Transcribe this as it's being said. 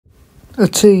A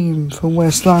team from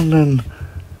West London,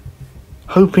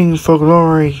 hoping for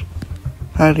glory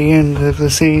at the end of the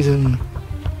season.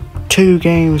 2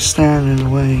 games stand in the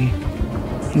way.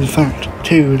 In fact,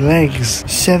 2 legs.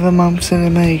 7 months in the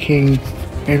making.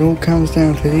 It all comes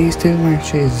down to these 2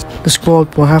 matches. The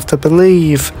squad will have to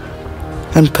believe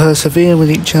and persevere with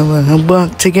each other and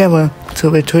work together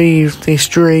to achieve this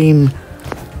dream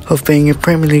of being a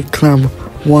Premier League club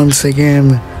once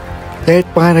again, led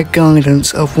by the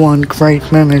guidance of one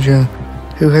great manager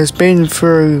who has been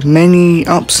through many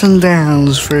ups and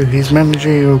downs through his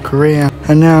managerial career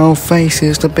and now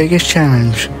faces the biggest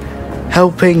challenge,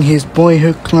 helping his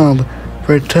boyhood club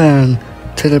return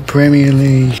to the Premier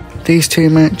League. These 2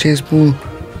 matches will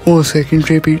also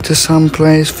contribute to some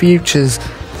players' futures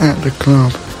at the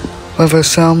club. Whether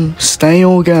some stay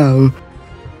or go,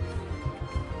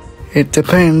 it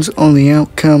depends on the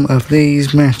outcome of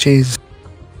these matches.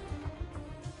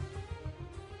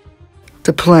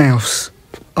 The playoffs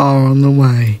are on the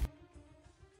way.